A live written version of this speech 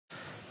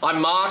I'm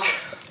Mark.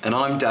 And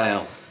I'm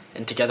Dale.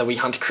 And together we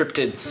hunt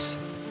cryptids.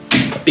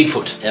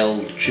 Bigfoot, El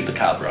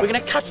Chupacabra. We're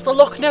gonna catch the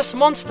Loch Ness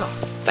Monster.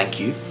 Thank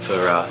you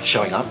for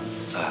showing up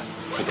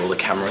with all the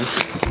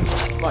cameras.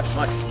 Right.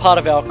 It's part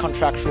of our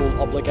contractual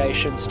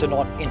obligations to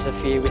not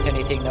interfere with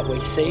anything that we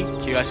see.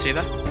 Do you guys see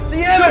that?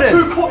 The evidence!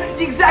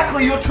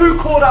 You're too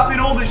caught up in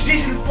all the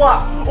shit and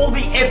fluff, all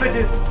the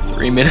evidence.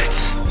 3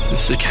 minutes.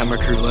 This is a camera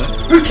crew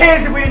left. Who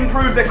cares if we didn't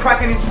prove that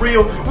Kraken is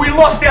real? We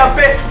lost our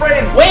best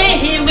friend. We're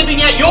here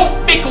living out your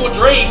fickle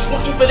dreams,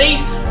 looking for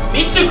these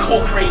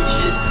mythical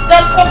creatures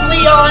that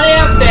probably aren't